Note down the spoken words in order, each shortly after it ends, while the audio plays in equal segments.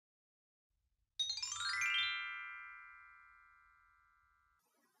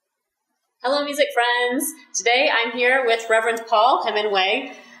Hello, music friends. Today I'm here with Reverend Paul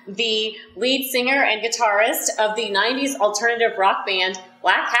Hemingway, the lead singer and guitarist of the 90s alternative rock band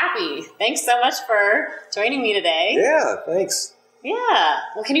Black Happy. Thanks so much for joining me today. Yeah, thanks. Yeah.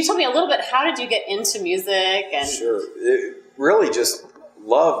 Well, can you tell me a little bit, how did you get into music? Sure. Really just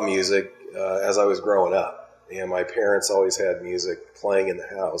loved music as I was growing up. And my parents always had music playing in the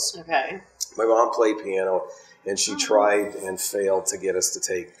house. Okay. My mom played piano, and she tried and failed to get us to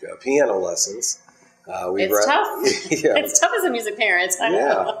take piano lessons. It's tough. Yeah. It's tough as a music parent. I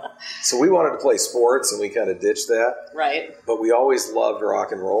know. So we wanted to play sports, and we kind of ditched that. Right. But we always loved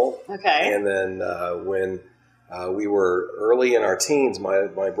rock and roll. Okay. And then when we were early in our teens,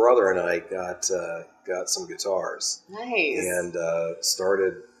 my brother and I got some guitars. Nice. And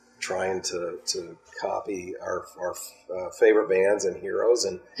started trying to copy our favorite bands and heroes.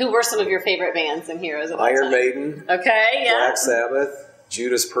 And who were some of your favorite bands and heroes at that Iron time? Maiden. Okay, yeah. Black Sabbath,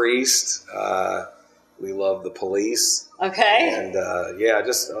 Judas Priest. We loved the Police. Okay. And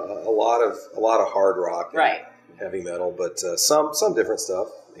just a lot of hard rock, right? Heavy metal, but some different stuff.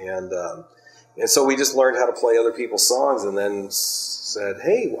 And so we just learned how to play other people's songs, and then said,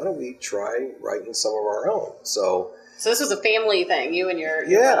 "Hey, why don't we try writing some of our own?" So this was a family thing, you and your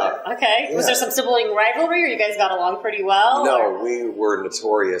brother. Okay. Yeah. Was there some sibling rivalry, or you guys got along pretty well? No, we were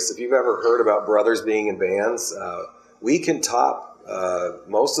notorious. If you've ever heard about brothers being in bands, we can top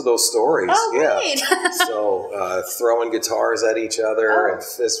most of those stories. Oh, great. So throwing guitars at each other and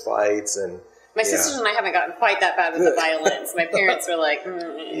fist fights and. My sisters and I haven't gotten quite that bad with the violins. My parents were like,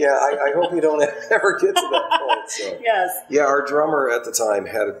 Yeah, I hope you don't ever get to that point. So. Yes. Yeah, our drummer at the time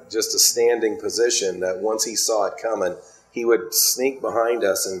had just a standing position that once he saw it coming, he would sneak behind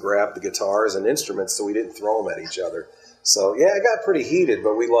us and grab the guitars and instruments so we didn't throw them at each other. So, yeah, it got pretty heated,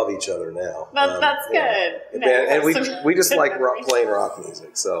 but we love each other now. That's good. And we just like playing rock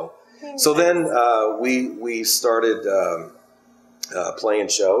music. So then we started playing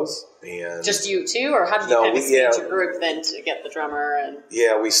shows. And just you two, or how did you kind of stage your group then to get the drummer?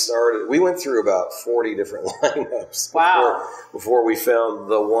 We went through about 40 different lineups before we found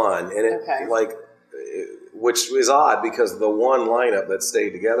the one. And which is odd because the one lineup that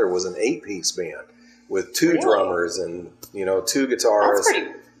stayed together was an 8-piece band with two drummers and, 2 guitarists. That's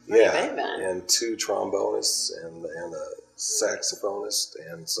pretty big then. And 2 trombonists and a saxophonist.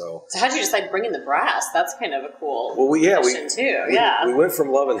 And so how did you decide to bring in the brass? That's kind of a cool addition too. We went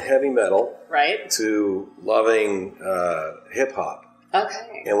from loving heavy metal to loving hip hop.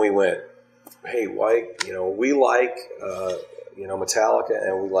 Okay. And we went, hey, why, we like Metallica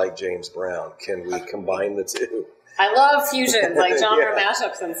and we like James Brown. Can we combine the two? I love fusions, like genre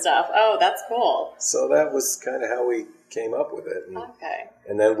mashups and stuff. Oh, that's cool. So that was kind of how we came up with it.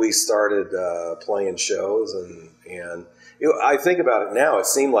 And then we started playing shows, and I think about it now, it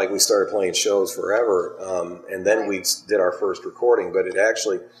seemed like we started playing shows forever, and then we did our first recording, but it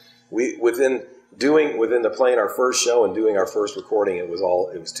actually, within the playing our first show and doing our first recording, it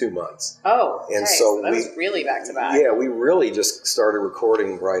was 2 months. Oh, and so that was really back to back. Yeah, we really just started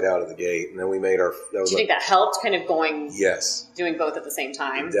recording right out of the gate, and then we made our. Do you think that helped, kind of going? Yes. Doing both at the same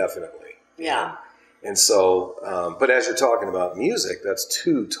time. Definitely. Yeah. And so, but as you're talking about music, that's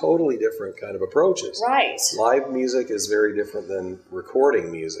 2 totally different kind of approaches. Right. Live music is very different than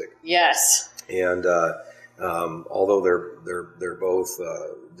recording music. Yes. And although they're both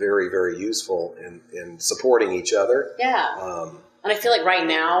very, very useful in supporting each other. Yeah. And I feel like right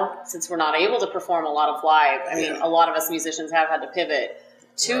now, since we're not able to perform a lot of live, a lot of us musicians have had to pivot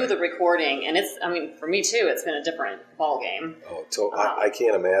to the recording. And for me too, it's been a different ballgame. Oh, I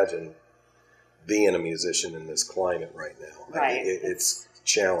can't imagine being a musician in this climate right now. Right. It's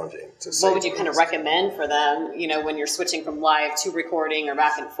challenging to say. What would you kind of recommend for them, when you're switching from live to recording or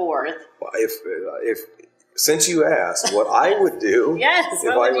back and forth? If since you asked, what I would do if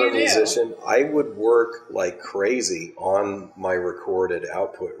I were a musician, I would work like crazy on my recorded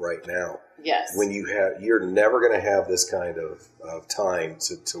output right now. Yes. When you're never going to have this kind of time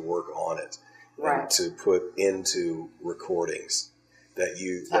to work on it and to put into recordings.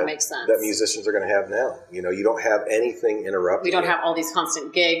 That makes sense. That musicians are going to have now. You don't have anything interrupting. We don't have all these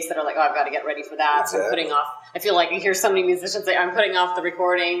constant gigs that are like, oh, I've got to get ready for that. Exactly. So I'm putting off. I feel like you hear so many musicians say, I'm putting off the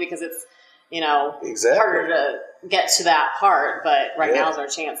recording because it's, harder to get to that part. But right now is our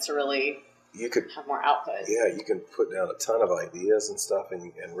chance to really have more output. Yeah, you can put down a ton of ideas and stuff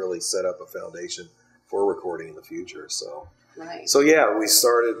and really set up a foundation for recording in the future. So. Right. So we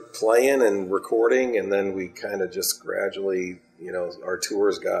started playing and recording, and then we kind of just gradually, our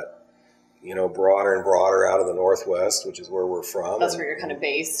tours got broader and broader out of the Northwest, which is where we're from. That's where you're kind of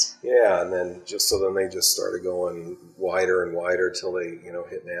based. Yeah, and then they just started going wider and wider till they,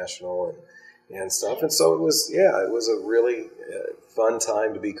 hit national and stuff. And so it was a really fun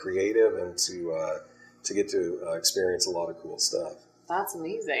time to be creative and to get to experience a lot of cool stuff. That's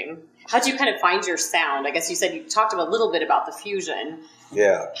amazing. How'd you kind of find your sound? I guess you said you talked a little bit about the fusion.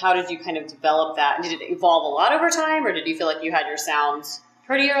 Yeah. How did you kind of develop that? And did it evolve a lot over time, or did you feel like you had your sound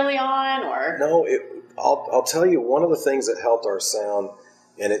pretty early on? Or no, I'll tell you, one of the things that helped our sound,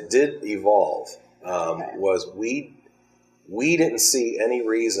 and it did evolve, was we didn't see any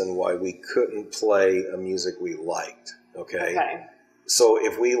reason why we couldn't play a music we liked. Okay. So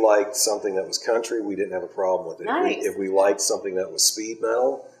if we liked something that was country, we didn't have a problem with it. Nice. If we liked something that was speed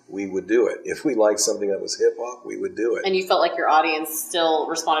metal, we would do it. If we liked something that was hip hop, we would do it. And you felt like your audience still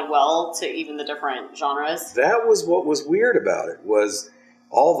responded well to even the different genres? That was what was weird about it, was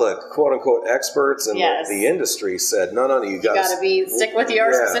all the quote unquote experts in the industry said, no, you got to stick with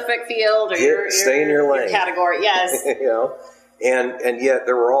your specific field or stay in your lane. Your category. Yes. And yet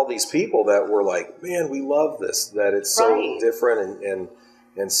there were all these people that were like, man, we love this, that it's so different.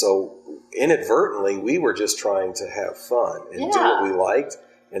 And so inadvertently, we were just trying to have fun and do what we liked.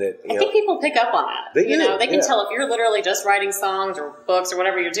 And I think people pick up on that. They can tell if you're literally just writing songs or books or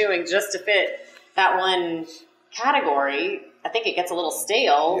whatever you're doing just to fit that one category. I think it gets a little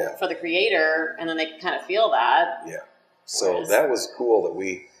stale for the creator, and then they can kind of feel that. Yeah. So that was cool that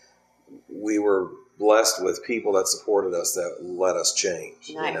we were blessed with people that supported us, that let us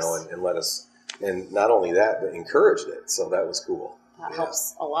change, and let us, and not only that, but encouraged it. So that was cool. That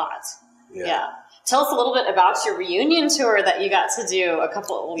helps a lot. Yeah. Tell us a little bit about your reunion tour that you got to do a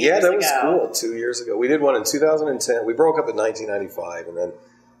couple of years ago. Yeah, that was cool. 2 years ago. We did one in 2010. We broke up in 1995, and then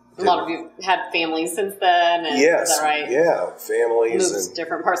a lot of you had families since then. And, yes. Is that right? Yeah, families. Moved to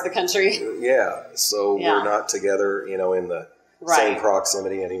different parts of the country. Yeah. So we're not together, in the same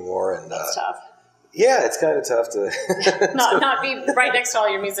proximity anymore. And that's tough. Yeah, it's kind of tough to not be right next to all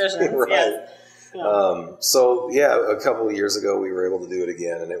your musicians. Right. Yes. Yeah. A couple of years ago we were able to do it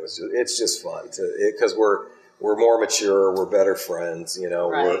again, and it's just fun because we're more mature, we're better friends,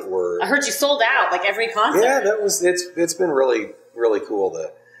 Right. We're I heard you sold out like every concert. Yeah, it's been really, really cool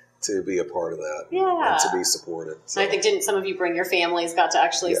to be a part of that. Yeah. And to be supported. So. I think didn't some of you bring your families, got to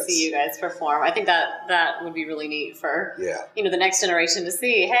actually see you guys perform? I think that would be really neat for the next generation to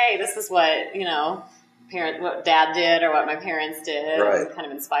see, hey, this is what, what dad did or what my parents did. Right. It kind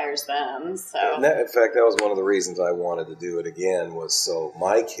of inspires them. So in fact, that was one of the reasons I wanted to do it again, was so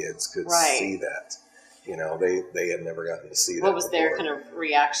my kids could see that. They had never gotten to see that. What was before. Their kind of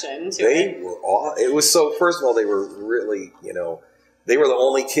reaction to it? It was so, first of all, they were really, they were the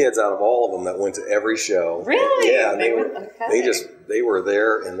only kids out of all of them that went to every show. Really? Yeah. They were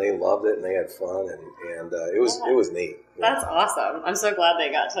there and they loved it and they had fun and it was neat. That's awesome. I'm so glad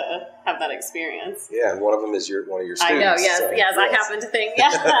they got to have that experience. Yeah, and one of them is one of your students. I know, yes. So, yes, I happen to think,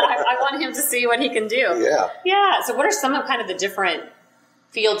 I want him to see what he can do. Yeah. Yeah, so what are some of kind of the different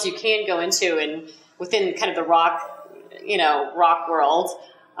fields you can go into and within kind of the rock world?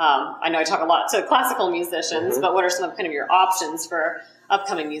 I know I talk a lot to classical musicians, but what are some of kind of your options for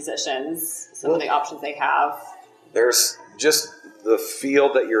upcoming musicians? Some of the options they have. There's just the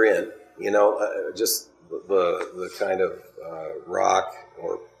field that you're in, just the kind of rock,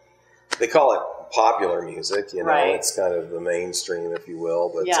 or they call it popular music, Right. It's kind of the mainstream, if you will.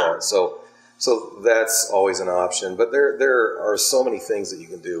 But so that's always an option. But there are so many things that you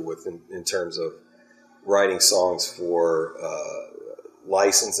can do in terms of writing songs for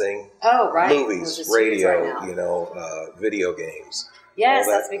licensing, movies, radio, right video games. Yes,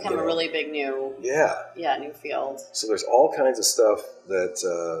 that's become a really big new new field. So there's all kinds of stuff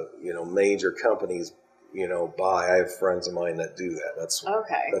that major companies buy. I have friends of mine that do that. That's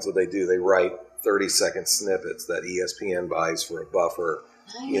what they do. They write 30-second snippets that ESPN buys for a buffer.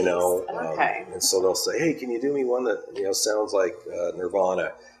 Nice. And so they'll say, "Hey, can you do me one that sounds like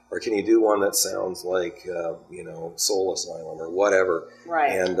Nirvana?" Or can you do one that sounds like, Soul Asylum or whatever?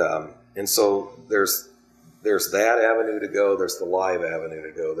 Right. And so there's that avenue to go. There's the live avenue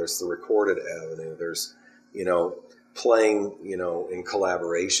to go. There's the recorded avenue. There's, playing, in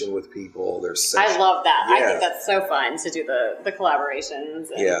collaboration with people. There's I love that. Yeah. I think that's so fun to do the collaborations.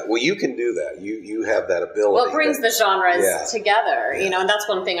 Yeah. Well, you can do that. You have that ability. Well, it brings the genres together, and that's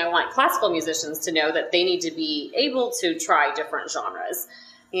one thing I want classical musicians to know, that they need to be able to try different genres.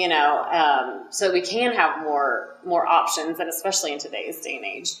 So we can have more options, and especially in today's day and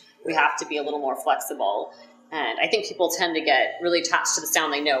age, we have to be a little more flexible. And I think people tend to get really attached to the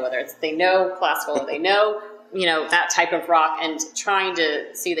sound they know, whether it's they know classical or they know you know, that type of rock, and trying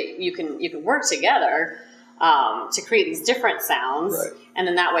to see that you can work together to create these different sounds. Right. And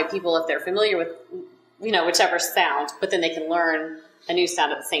then that way people, if they're familiar with, you know, whichever sound, but then they can learn a new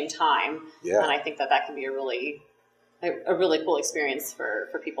sound at the same time. Yeah. And I think that can be a really cool experience for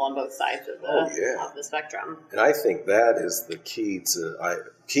people on both sides of the spectrum. And I think that is the key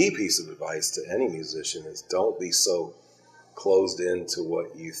piece of advice to any musician is don't be so closed into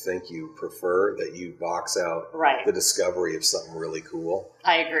what you think you prefer that you box out the discovery of something really cool.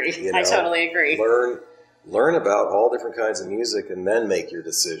 I agree. You know, I totally agree. Learn about all different kinds of music and then make your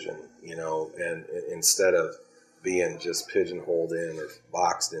decision, you know, and instead of being just pigeonholed in or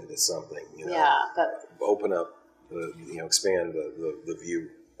boxed into something, you know. Yeah, open up expand the view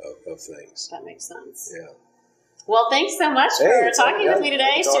of things. That makes sense. Yeah. Well, thanks so much for talking with me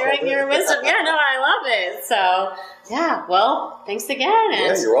today, sharing your wisdom. Yeah, no, I love it. So, yeah, well, thanks again.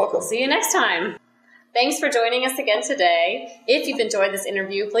 And you're welcome. See you next time. Thanks for joining us again today. If you've enjoyed this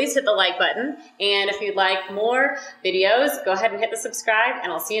interview, please hit the like button. And if you'd like more videos, go ahead and hit the subscribe,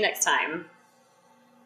 and I'll see you next time.